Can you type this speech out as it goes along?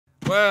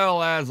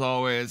Well, as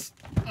always,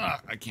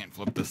 I can't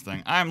flip this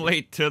thing. I'm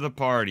late to the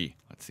party.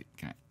 Let's see.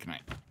 Can I?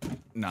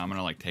 No, I'm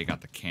gonna like take out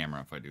the camera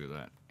if I do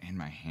that. In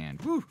my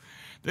hand. Woo!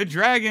 The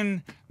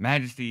Dragon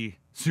Majesty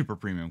Super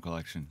Premium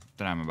Collection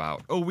that I'm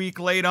about a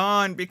week late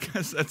on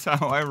because that's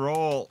how I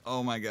roll.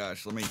 Oh my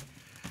gosh. Let me.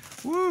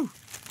 Woo! All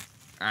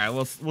right.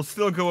 We'll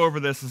still go over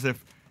this as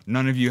if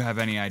none of you have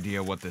any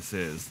idea what this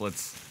is.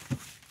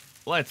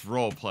 Let's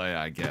role play,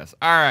 I guess.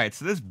 All right,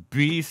 so this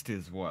beast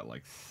is what,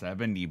 like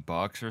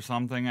 $70 or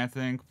something, I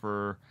think,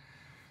 from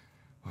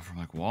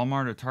like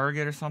Walmart or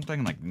Target or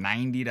something, like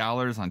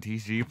 $90 on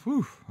TCG.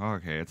 Whew,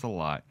 okay, it's a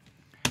lot.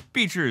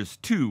 Features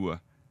 2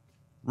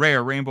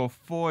 rare rainbow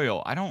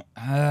foil. I don't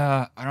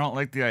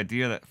like the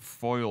idea that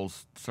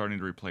foil's starting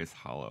to replace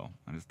holo.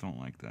 I just don't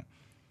like that.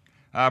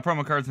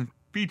 Promo cards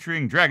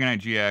featuring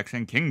Dragonite GX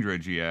and Kingdra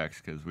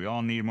GX, because we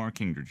all need more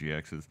Kingdra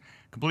GXs.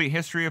 Complete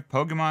history of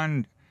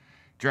Pokemon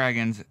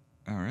Dragons.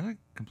 Oh, really?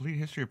 Complete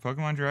history of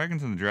Pokemon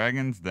Dragons and the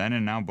Dragons Then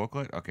and Now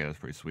booklet? Okay, that's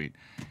pretty sweet.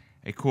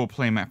 A cool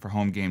playmat for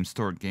home games,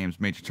 stored games,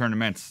 major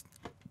tournaments.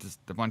 Just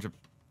a bunch of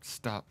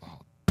stuff. Oh,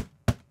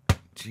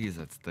 jeez,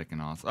 that's thick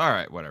and awesome. All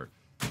right, whatever.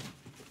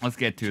 Let's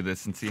get to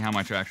this and see how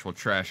much actual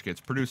trash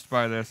gets produced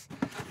by this.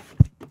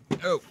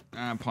 Oh,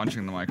 I'm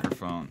punching the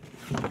microphone.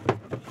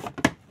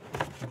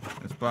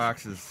 This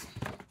box is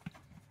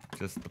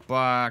just the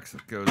box.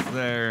 It goes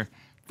there.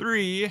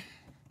 3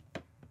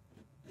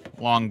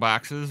 long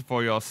boxes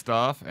for your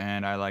stuff,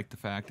 and I like the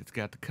fact it's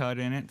got the cut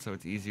in it, so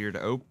it's easier to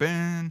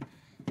open.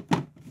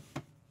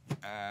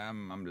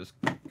 I'm just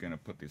gonna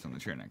put these on the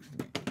chair next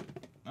to me.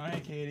 Oh, hey,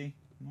 Katie.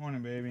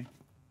 Morning, baby.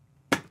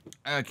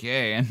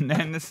 Okay, and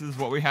then this is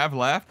what we have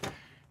left.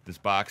 This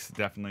box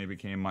definitely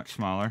became much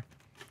smaller.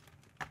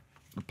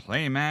 The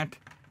playmat,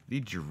 the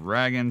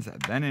Dragons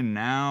Then and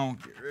Now.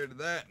 Get rid of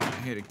that. I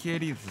hit a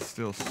kitty. This is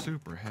still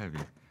super heavy.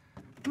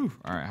 Whew.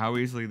 All right, how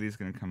easily are these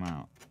gonna come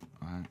out?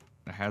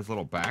 It has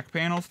little back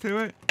panels to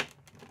it.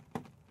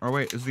 Or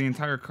wait, is the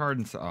entire card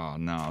inside? Oh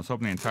no, I was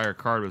hoping the entire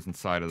card was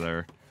inside of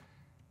there.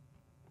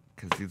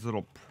 Because these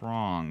little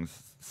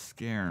prongs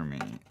scare me.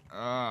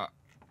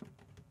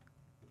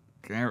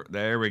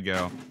 There we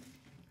go.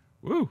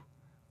 Woo!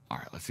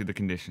 Alright, let's see the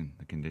condition.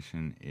 The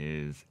condition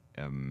is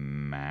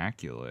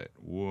immaculate.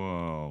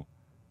 Whoa.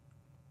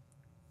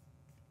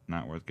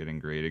 Not worth getting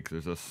graded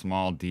because there's a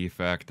small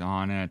defect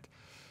on it.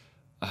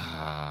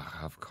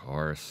 Of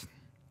course.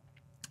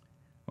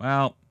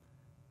 Well,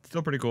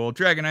 still pretty cool.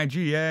 Dragonite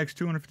GX,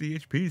 250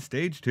 HP,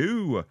 Stage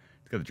 2.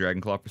 It's got the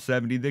Dragon Claw for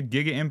 70, the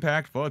Giga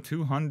Impact for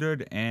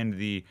 200, and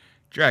the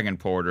Dragon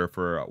Porter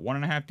for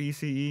 1.5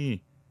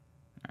 DCE.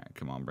 Alright,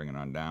 come on, bring it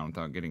on down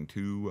without getting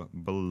too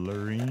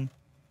blurry.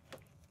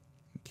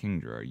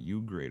 Kingdra, are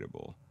you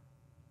gradable?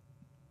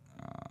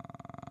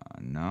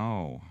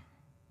 No.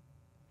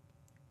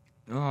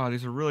 Oh,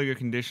 these are really good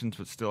conditions,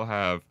 but still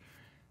have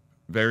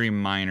very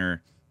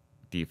minor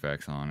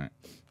defects on it.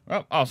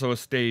 Well, also a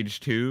Stage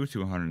 2,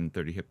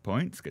 230 hit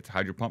points. Gets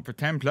Hydro Pump for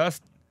 10 plus.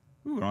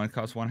 Ooh, it only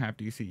costs 1/2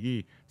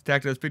 DCE. This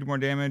attack does 50 more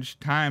damage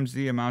times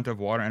the amount of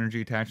water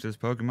energy attached to this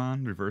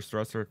Pokemon. Reverse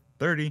thrust for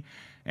 30.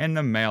 And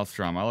the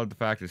Maelstrom. I love the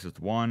fact it's just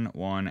 1,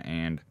 1,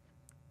 and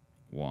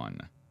 1.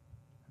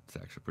 It's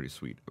actually pretty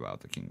sweet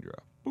about the Kingdra.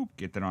 Boop,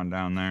 get that on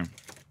down there.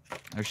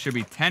 There should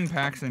be 10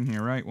 packs in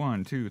here, right?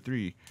 1, 2,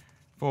 3,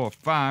 4,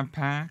 5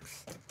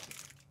 packs.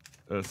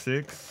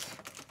 6,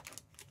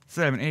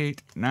 7,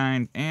 8,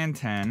 9, and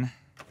 10.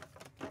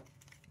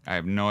 I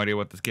have no idea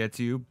what this gets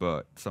you,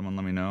 but someone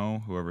let me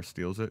know, whoever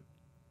steals it.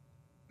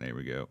 There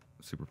we go.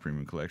 Super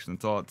Premium Collection.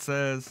 That's all it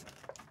says.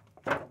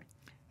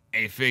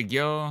 A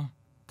figure.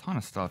 Ton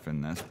of stuff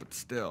in this, but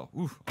still.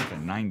 Oof, up to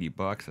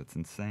 $90. That's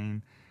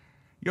insane.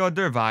 Your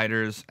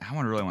dividers. I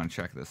really want to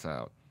check this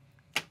out.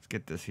 Let's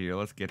get this here.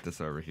 Let's get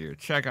this over here.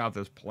 Check out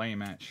this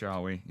playmat,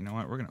 shall we? You know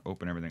what? We're going to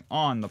open everything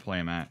on the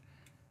playmat.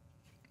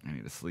 I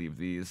need to sleeve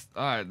these.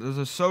 Alright, those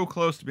are so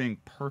close to being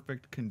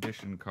perfect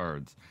condition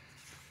cards.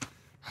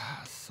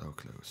 So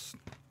close.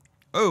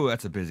 Oh,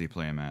 that's a busy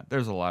playmat.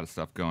 There's a lot of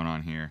stuff going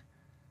on here.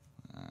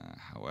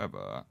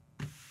 However,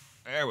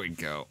 there we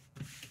go.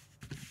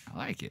 I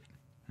like it,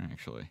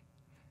 actually.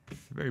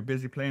 It's a very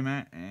busy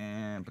playmat.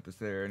 And put this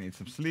there. I need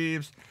some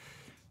sleeves.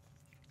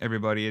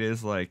 Everybody, it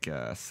is like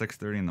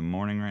 6:30 in the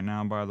morning right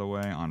now, by the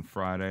way, on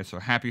Friday. So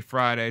happy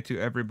Friday to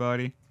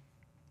everybody.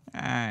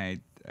 I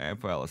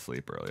fell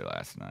asleep early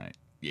last night.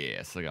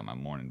 Yeah, still got my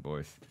morning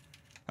voice.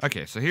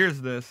 Okay, so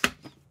here's this.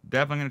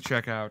 Definitely going to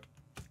check out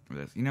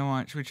this. You know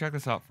what? Should we check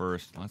this out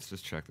first? Let's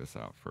just check this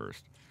out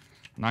first.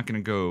 I'm not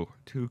going to go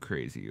too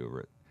crazy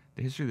over it.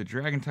 The history of the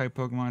Dragon-type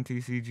Pokemon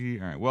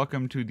TCG. All right,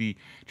 welcome to the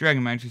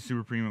Dragon Majesty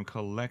Super Premium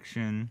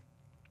Collection.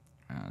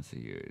 I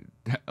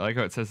like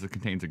how it says it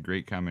contains a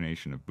great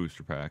combination of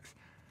booster packs.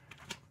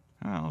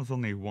 Well, there's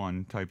only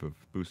one type of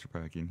booster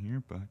pack in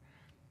here, but...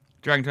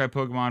 Dragon-type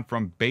Pokemon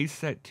from base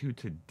set to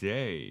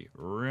today.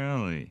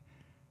 Really?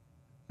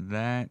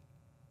 That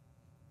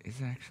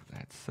is actually...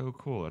 That's so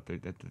cool that they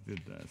did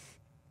this.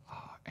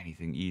 Oh,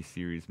 anything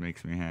E-Series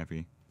makes me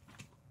happy.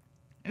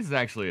 This is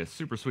actually a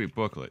super sweet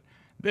booklet.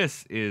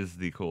 This is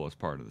the coolest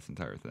part of this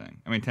entire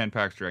thing. I mean, 10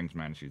 packs Dragon's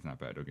Majesty is not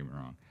bad, don't get me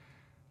wrong.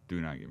 Do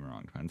not get me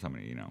wrong. Depends how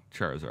many, you know,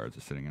 Charizards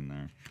are sitting in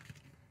there.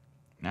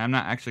 Now, I'm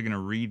not actually going to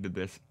read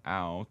this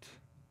out.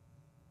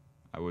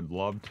 I would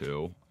love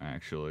to,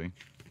 actually.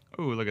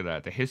 Oh, look at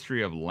that. The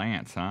history of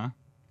Lance, huh?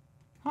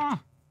 Huh.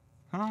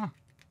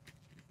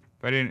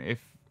 If I didn't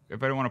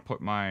want to put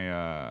my,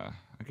 I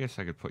guess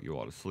I could put you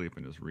all to sleep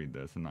and just read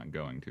this. I'm not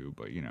going to,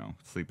 but, you know,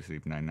 sleep,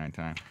 99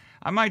 time.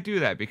 I might do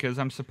that because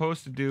I'm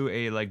supposed to do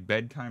a, like,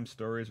 bedtime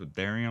stories with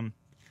Derium,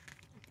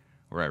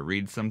 where I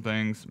read some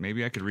things.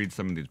 Maybe I could read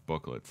some of these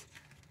booklets.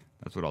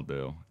 That's what I'll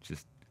do.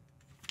 Just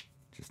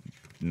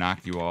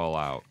knock you all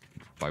out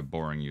by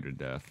boring you to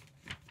death.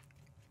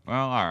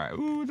 Well, alright.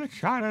 Ooh, the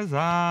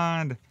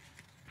Charizard.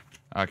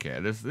 Okay,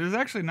 there's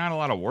actually not a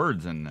lot of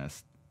words in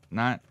this.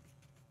 Not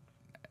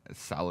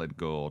solid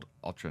gold,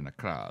 ultra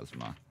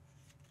necrozma.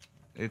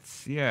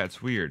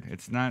 It's weird.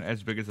 It's not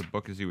as big as a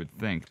book as you would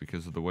think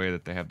because of the way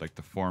that they have, like,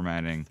 the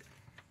formatting.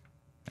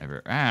 I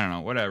don't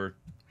know, whatever.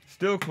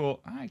 Still cool.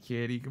 Hi,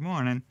 kitty. Good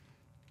morning.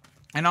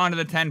 And on to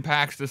the 10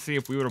 packs to see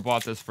if we would have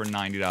bought this for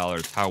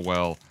 $90, how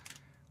well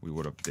we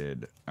would have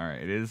did.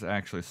 Alright, it is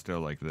actually still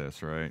like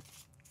this, right?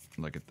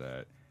 Look at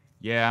that.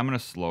 Yeah, I'm going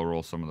to slow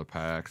roll some of the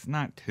packs.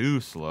 Not too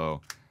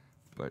slow,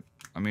 but,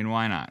 I mean,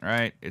 why not,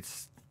 right?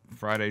 It's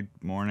Friday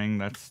morning.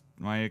 That's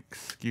my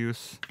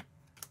excuse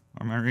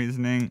or my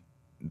reasoning.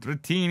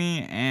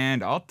 Dratini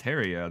and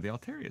Altaria. The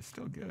Altaria is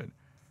still good.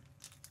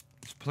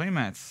 This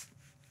playmat's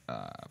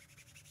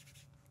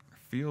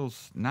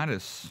feels not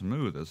as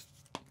smooth as...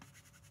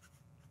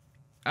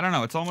 I don't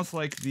know. It's almost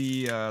like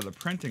the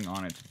printing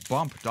on it's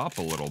bumped up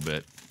a little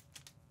bit.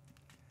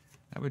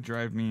 That would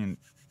drive me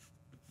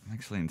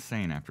actually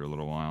insane after a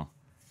little while.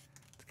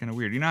 It's kind of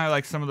weird. You know how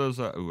like some of those...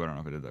 ooh, I don't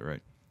know if I did that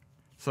right.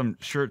 Some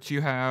shirts you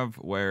have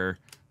where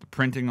the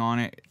printing on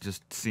it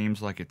just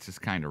seems like it's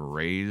just kind of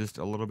raised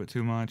a little bit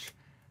too much.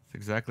 It's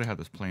exactly how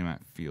this playmat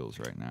feels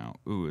right now.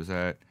 Ooh, is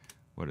that...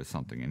 What is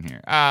something in here?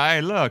 Ah, I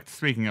looked.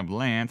 Speaking of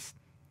Lance.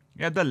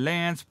 You have the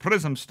Lance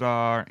Prism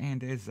Star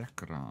and a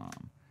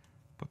Zekrom.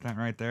 Put that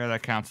right there.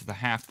 That counts as a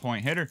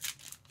half-point hitter.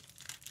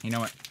 You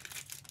know what?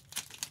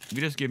 If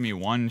you just give me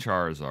one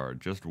Charizard,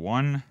 just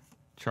one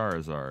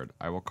Charizard,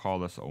 I will call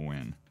this a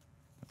win.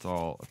 That's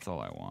all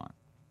I want.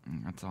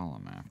 That's all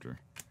I'm after.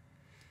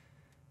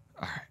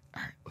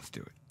 Alright, let's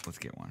do it. Let's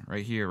get one.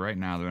 Right here, right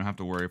now. They don't have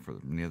to worry for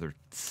the other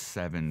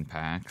 7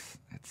 packs.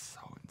 It's so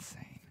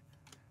insane.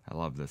 I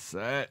love this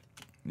set.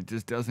 It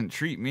just doesn't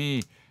treat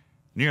me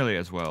nearly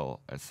as well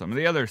as some of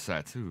the other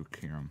sets. Ooh,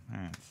 Kiram.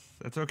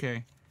 That's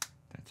okay.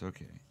 That's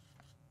okay.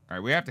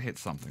 Alright, we have to hit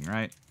something,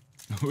 right?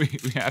 we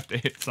have to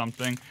hit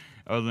something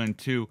other than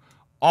 2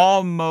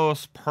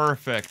 almost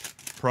perfect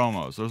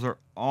promos. Those are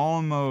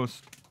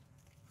almost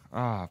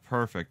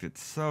perfect.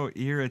 It's so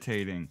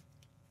irritating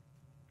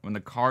when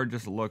the card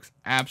just looks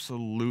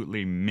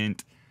absolutely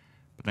mint,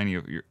 but then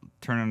you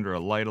turn under a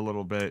light a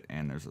little bit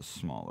and there's a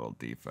small little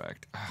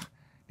defect.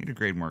 Need to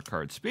grade more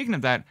cards. Speaking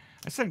of that,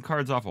 I sent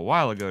cards off a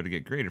while ago to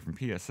get graded from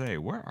PSA.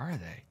 Where are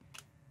they?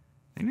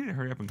 They need to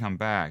hurry up and come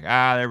back.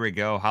 Ah, there we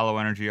go. Hollow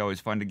Energy,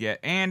 always fun to get.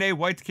 And a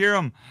White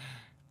Kiram.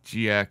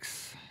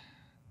 GX.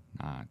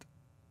 Not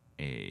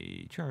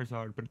a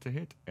Charizard, but it's a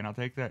hit. And I'll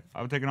take that.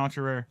 I'll take an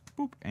Ultra Rare.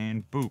 Boop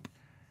and boop.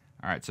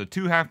 Alright, so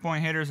 2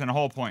 half-point hitters and a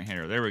whole point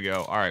hitter. There we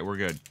go. Alright, we're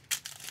good.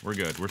 We're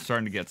good. We're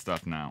starting to get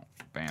stuff now.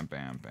 Bam,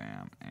 bam,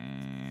 bam.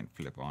 And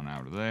flip on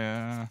out of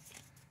there.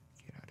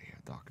 Get out of here.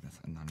 Darkness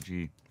and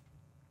Nanji.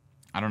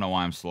 I don't know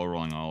why I'm slow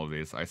rolling all of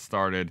these. I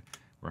started.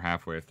 We're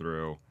halfway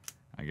through.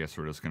 I guess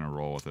we're just going to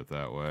roll with it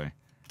that way.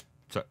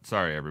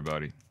 Sorry,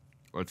 everybody.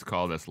 Let's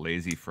call this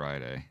Lazy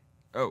Friday.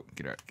 Oh,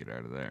 get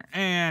out of there.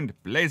 And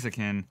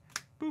Blaziken.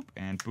 Boop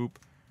and boop.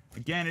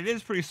 Again, it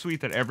is pretty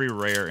sweet that every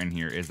rare in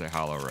here is a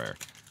hollow rare.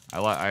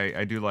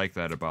 I do like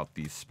that about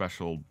these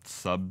special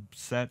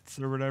subsets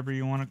or whatever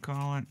you want to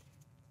call it.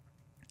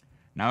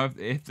 Now,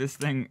 if this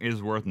thing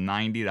is worth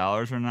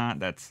 $90 or not,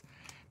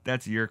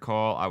 that's your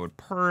call. I would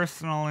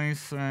personally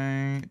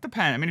say... It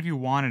depends. I mean, if you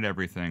wanted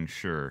everything,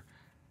 sure.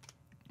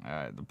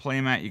 The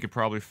playmat you could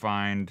probably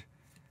find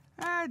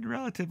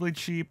relatively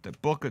cheap. The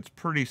booklet's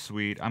pretty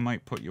sweet. I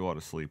might put you all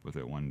to sleep with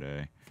it one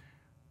day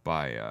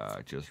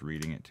by just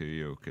reading it to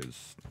you,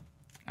 because,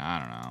 I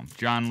don't know.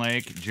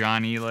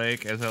 Johnny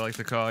Lake, as I like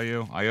to call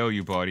you. I owe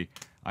you, buddy.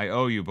 I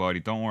owe you, buddy.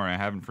 Don't worry, I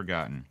haven't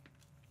forgotten.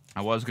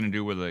 I was going to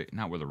do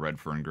not where the red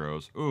fern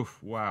grows. Oof,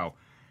 wow.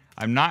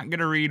 I'm not going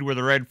to read where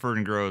the red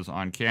fern grows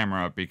on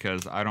camera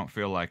because I don't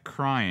feel like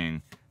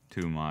crying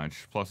too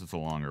much. Plus, it's a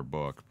longer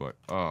book, but,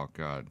 oh,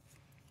 God.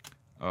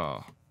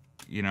 Oh,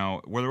 you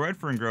know, where the red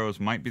fern grows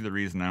might be the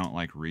reason I don't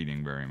like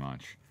reading very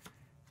much.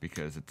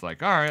 Because it's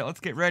like, all right, let's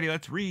get ready,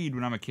 let's read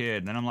when I'm a kid.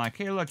 And then I'm like,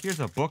 hey, look, here's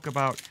a book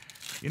about,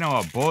 you know,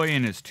 a boy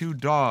and his 2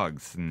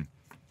 dogs. And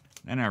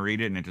then I read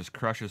it and it just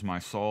crushes my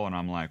soul. And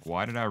I'm like,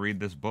 why did I read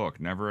this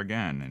book? Never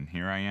again. And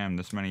here I am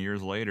this many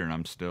years later and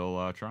I'm still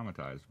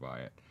traumatized by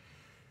it.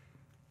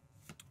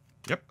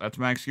 Yep, that's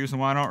my excuse on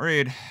why I don't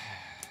read.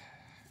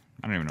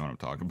 I don't even know what I'm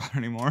talking about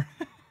anymore.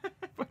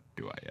 But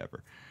do I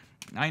ever?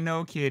 I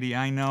know, kitty.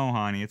 I know,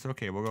 honey. It's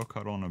okay. We'll go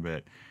cuddle in a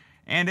bit.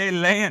 And a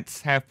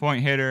Lance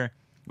half-point hitter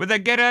with a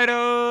Gyarados.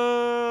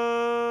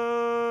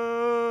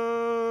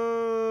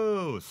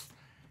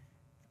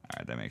 All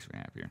right, that makes me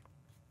happier.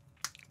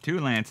 2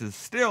 Lances.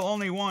 Still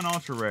only 1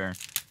 ultra rare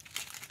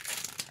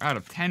out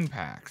of 10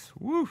 packs.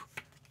 Woo.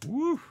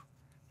 Woo.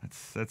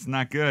 That's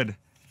not good.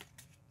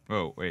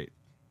 Oh, wait.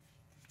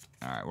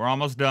 All right, we're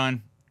almost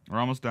done. We're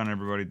almost done,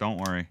 everybody. Don't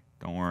worry.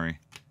 Don't worry.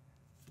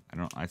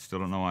 I still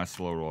don't know why I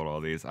slow rolled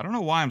all these. I don't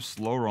know why I'm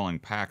slow rolling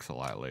packs a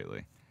lot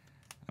lately.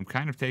 I'm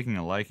kind of taking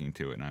a liking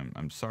to it, and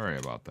I'm sorry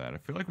about that. I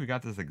feel like we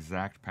got this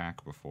exact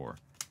pack before.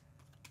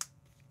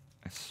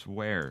 I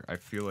swear, I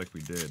feel like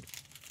we did.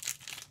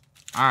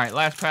 All right,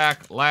 last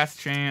pack, last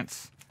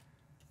chance.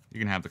 You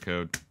can have the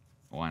code.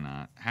 Why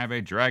not? Have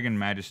a Dragon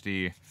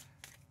Majesty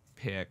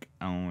pick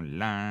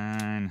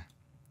online.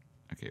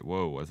 Okay,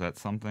 whoa, was that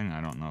something?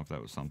 I don't know if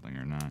that was something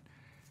or not.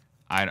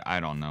 I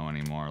don't know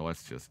anymore.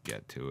 Let's just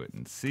get to it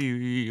and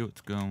see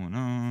what's going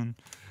on.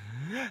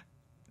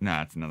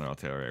 Nah, it's another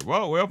Altaria.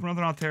 Well, we open with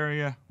an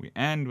Altaria. We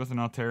end with an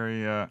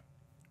Altaria.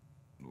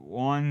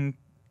 One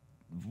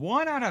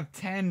out of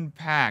 10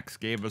 packs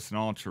gave us an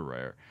ultra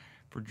rare.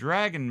 For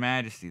Dragon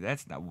Majesty,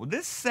 that's not... Well,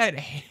 this set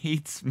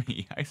hates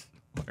me. I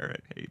swear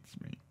it hates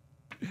me.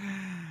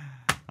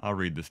 I'll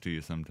read this to you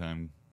sometime.